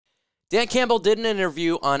Dan Campbell did an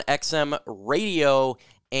interview on XM Radio,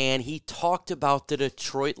 and he talked about the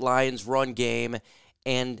Detroit Lions run game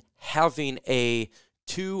and having a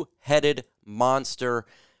two-headed monster.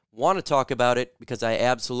 Want to talk about it because I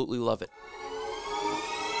absolutely love it.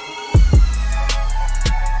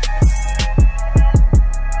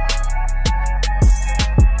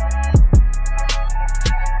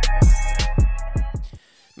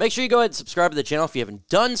 Make sure you go ahead and subscribe to the channel if you haven't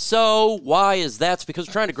done so. Why is that? It's because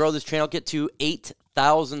we're trying to grow this channel, get to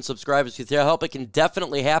 8,000 subscribers. With your help, it can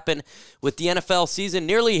definitely happen with the NFL season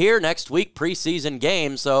nearly here next week, preseason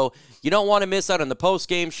games. So you don't want to miss out on the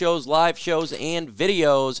post-game shows, live shows, and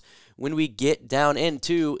videos when we get down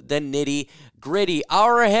into the nitty-gritty.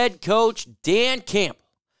 Our head coach, Dan Campbell,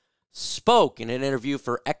 spoke in an interview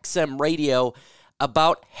for XM Radio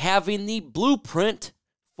about having the blueprint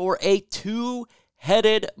for a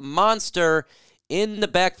two-headed monster in the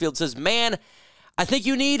backfield. Says, man, I think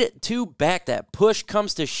you need to back that. Push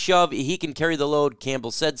comes to shove, he can carry the load,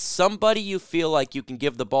 Campbell said. Somebody you feel like you can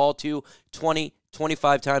give the ball to 20,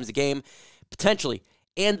 25 times a game, potentially.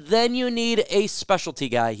 And then you need a specialty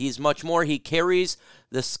guy. He's much more. He carries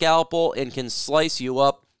the scalpel and can slice you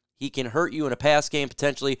up. He can hurt you in a pass game,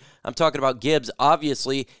 potentially. I'm talking about Gibbs,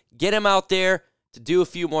 obviously. Get him out there to do a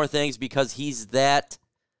few more things because he's that.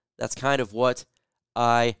 That's kind of what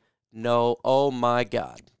I know. Oh, my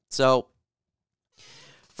God. So,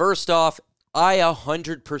 first off, I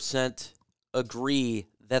 100% agree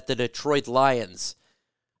that the Detroit Lions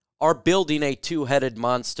are building a two-headed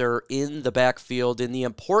monster in the backfield, and the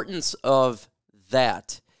importance of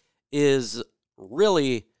that is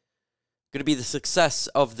really going to be the success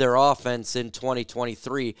of their offense in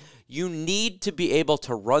 2023. You need to be able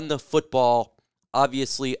to run the football,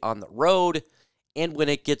 obviously, on the road, and when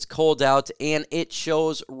it gets cold out, and it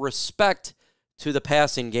shows respect to the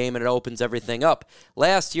passing game, and it opens everything up.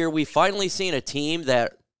 Last year, we finally seen a team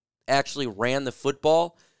that actually ran the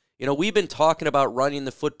football. You know, we've been talking about running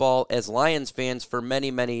the football as Lions fans for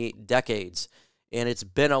many, many decades, and it's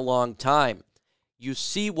been a long time. You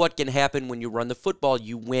see what can happen when you run the football.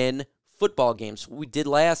 You win football games. We did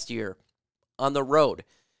last year on the road.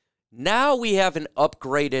 Now we have an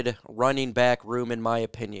upgraded running back room, in my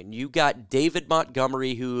opinion. You got David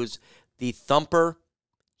Montgomery, who's the thumper.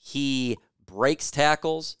 He breaks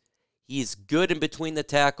tackles. He's good in between the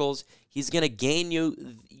tackles. He's going to gain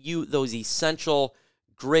you those essential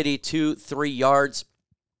gritty 2-3 yards.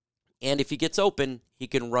 And if he gets open, he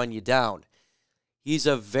can run you down. He's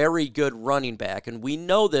a very good running back, and we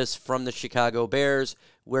know this from the Chicago Bears,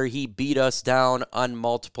 where he beat us down on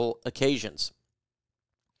multiple occasions.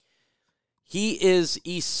 He is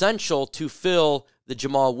essential to fill the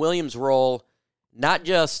Jamaal Williams role, not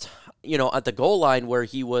just, at the goal line where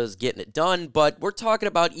he was getting it done, but we're talking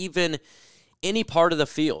about even any part of the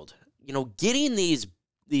field. Getting these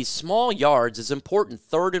small yards is important,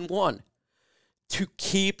 3rd and 1, to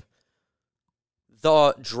keep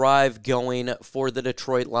the drive going for the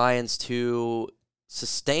Detroit Lions to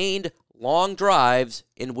sustained long drives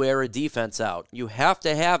and wear a defense out. You have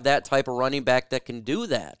to have that type of running back that can do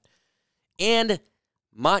that. And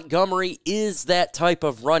Montgomery is that type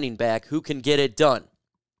of running back who can get it done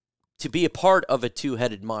to be a part of a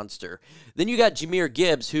two-headed monster. Then you got Jahmyr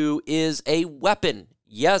Gibbs, who is a weapon.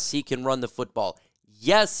 Yes, he can run the football.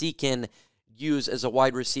 Yes, he can use as a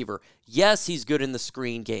wide receiver. Yes, he's good in the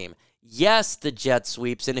screen game. Yes, the jet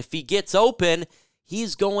sweeps. And if he gets open,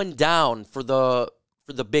 he's going down for the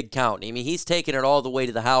big count. I mean, he's taking it all the way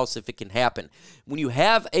to the house if it can happen. When you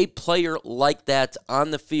have a player like that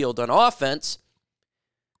on the field on offense,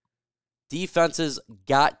 defenses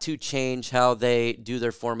got to change how they do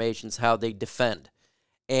their formations, how they defend.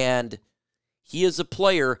 And he is a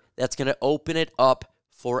player that's going to open it up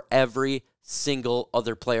for every single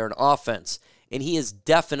other player in offense. And he is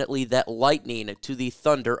definitely that lightning to the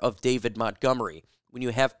thunder of David Montgomery. When you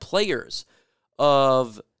have players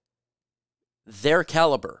of their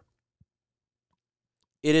caliber,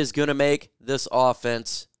 it is going to make this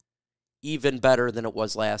offense even better than it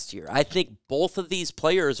was last year. I think both of these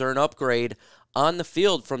players are an upgrade on the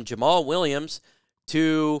field from Jamaal Williams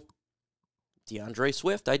to DeAndre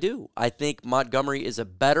Swift. I do. I think Montgomery is a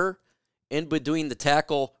better in between the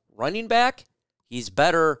tackle running back. He's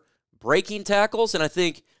better breaking tackles, and I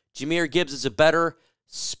think Jahmyr Gibbs is a better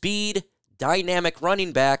speed, dynamic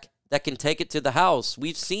running back that can take it to the house.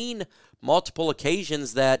 We've seen multiple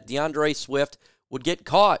occasions that DeAndre Swift would get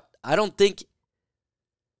caught. I don't think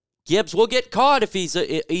Gibbs will get caught if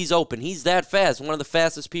he's open. He's that fast, one of the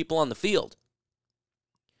fastest people on the field.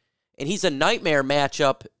 And he's a nightmare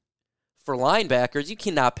matchup for linebackers. You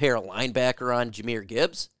cannot pair a linebacker on Jahmyr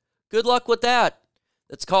Gibbs. Good luck with that.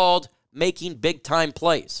 That's called making big-time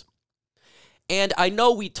plays. And I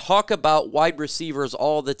know we talk about wide receivers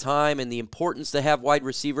all the time and the importance to have wide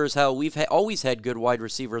receivers, how we've always had good wide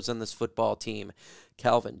receivers on this football team.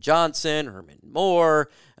 Calvin Johnson, Herman Moore.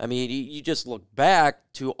 I mean, you just look back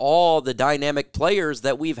to all the dynamic players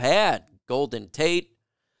that we've had. Golden Tate.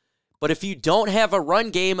 But if you don't have a run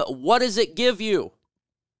game, what does it give you?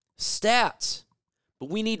 Stats. But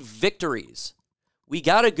we need victories. We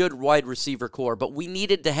got a good wide receiver core, but we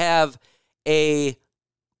needed to have a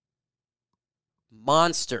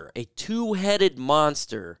monster, a two-headed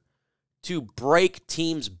monster to break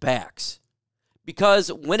teams' backs.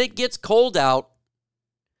 Because when it gets cold out,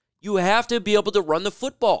 you have to be able to run the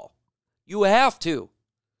football. You have to.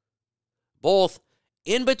 Both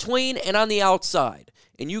in between and on the outside.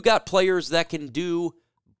 And you got players that can do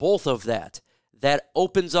both of that. That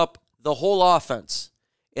opens up the whole offense.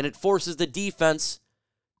 And it forces the defense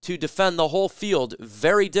to defend the whole field.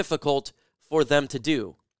 Very difficult for them to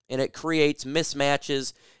do. And it creates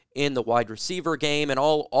mismatches in the wide receiver game and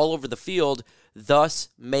all over the field, thus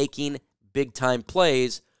making big-time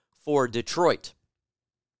plays for Detroit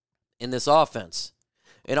in this offense.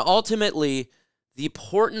 And ultimately, the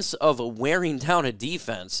importance of wearing down a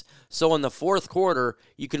defense. So in the fourth quarter,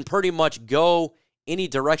 you can pretty much go any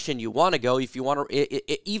direction you want to go. If you want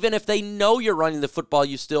to, even if they know you're running the football,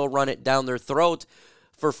 you still run it down their throat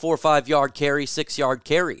for 4 or 5 yard carry, 6 yard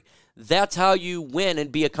carry. That's how you win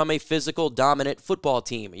and become a physical, dominant football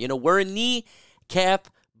team. You know, we're a kneecap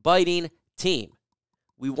biting team.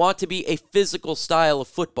 We want to be a physical style of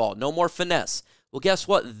football. No more finesse. Well, guess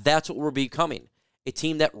what? That's what we're becoming. A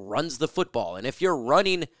team that runs the football. And if you're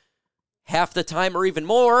running half the time or even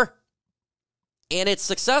more, and it's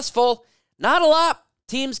successful, not a lot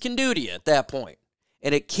teams can do to you at that point.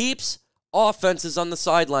 And it keeps offenses on the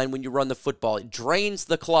sideline when you run the football. It drains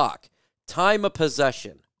the clock. Time of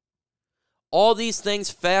possession. All these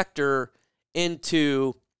things factor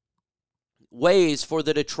into ways for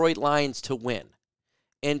the Detroit Lions to win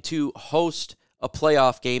and to host a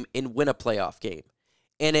playoff game and win a playoff game.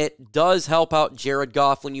 And it does help out Jared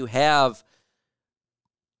Goff when you have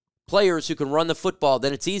players who can run the football.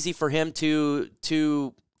 Then it's easy for him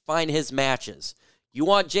to find his matches. You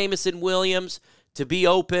want Jameson Williams to be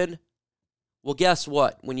open? Well, guess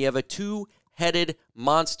what? When you have a two-headed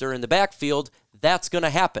monster in the backfield, that's going to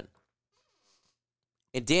happen.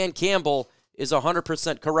 And Dan Campbell is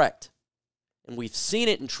 100% correct. And we've seen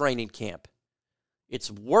it in training camp.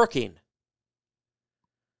 It's working.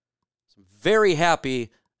 So I'm very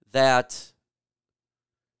happy that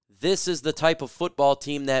this is the type of football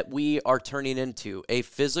team that we are turning into. A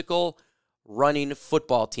physical, running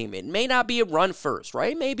football team. It may not be a run first,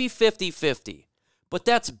 right? It may be 50-50. But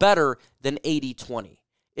that's better than 80-20.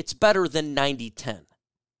 It's better than 90-10.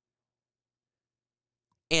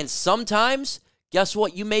 And sometimes, guess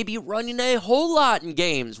what? You may be running a whole lot in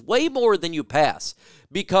games, way more than you pass,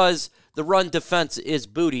 because the run defense is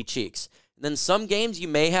booty cheeks. And then some games you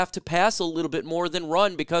may have to pass a little bit more than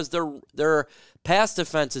run because their pass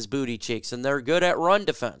defense is booty cheeks, and they're good at run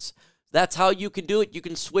defense. That's how you can do it. You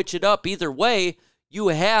can switch it up. Either way, you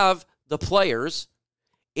have the players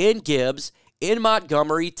in Gibbs, in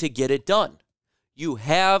Montgomery to get it done. You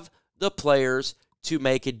have the players to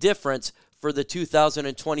make a difference for the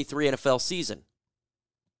 2023 NFL season.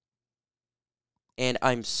 And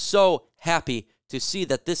I'm so happy to see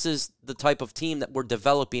that this is the type of team that we're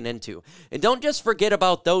developing into. And don't just forget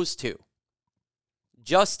about those two.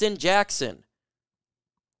 Justin Jackson,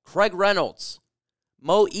 Craig Reynolds,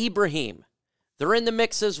 Mo Ibrahim. They're in the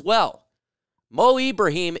mix as well. Mo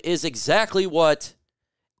Ibrahim is exactly what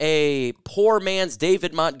a poor man's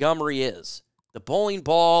David Montgomery is. The bowling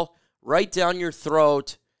ball right down your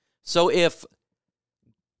throat. So if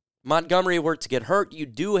Montgomery were to get hurt, you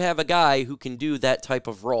do have a guy who can do that type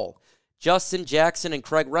of role. Justin Jackson and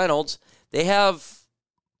Craig Reynolds, they have,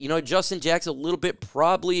 Justin Jackson a little bit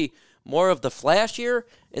probably more of the flashier,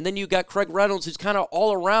 and then you got Craig Reynolds who's kind of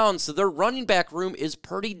all around, so their running back room is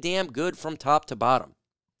pretty damn good from top to bottom.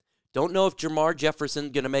 Don't know if Jamar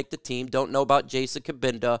Jefferson's going to make the team. Don't know about Jason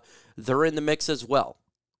Kabinda. They're in the mix as well.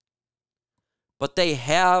 But they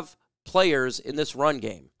have players in this run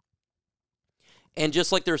game. And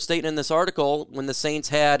just like they're stating in this article, when the Saints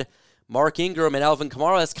had Mark Ingram and Alvin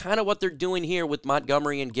Kamara, that's kind of what they're doing here with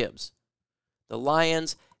Montgomery and Gibbs. The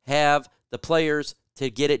Lions have the players to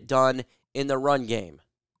get it done in the run game.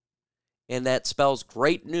 And that spells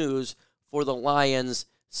great news for the Lions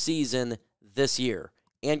season this year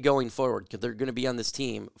and going forward, because they're going to be on this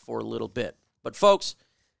team for a little bit. But folks,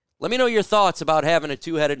 Let me know your thoughts about having a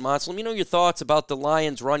two-headed monster. Let me know your thoughts about the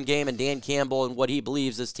Lions' run game and Dan Campbell and what he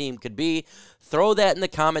believes this team could be. Throw that in the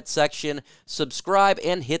comment section. Subscribe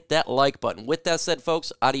and hit that like button. With that said,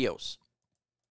 folks, adios.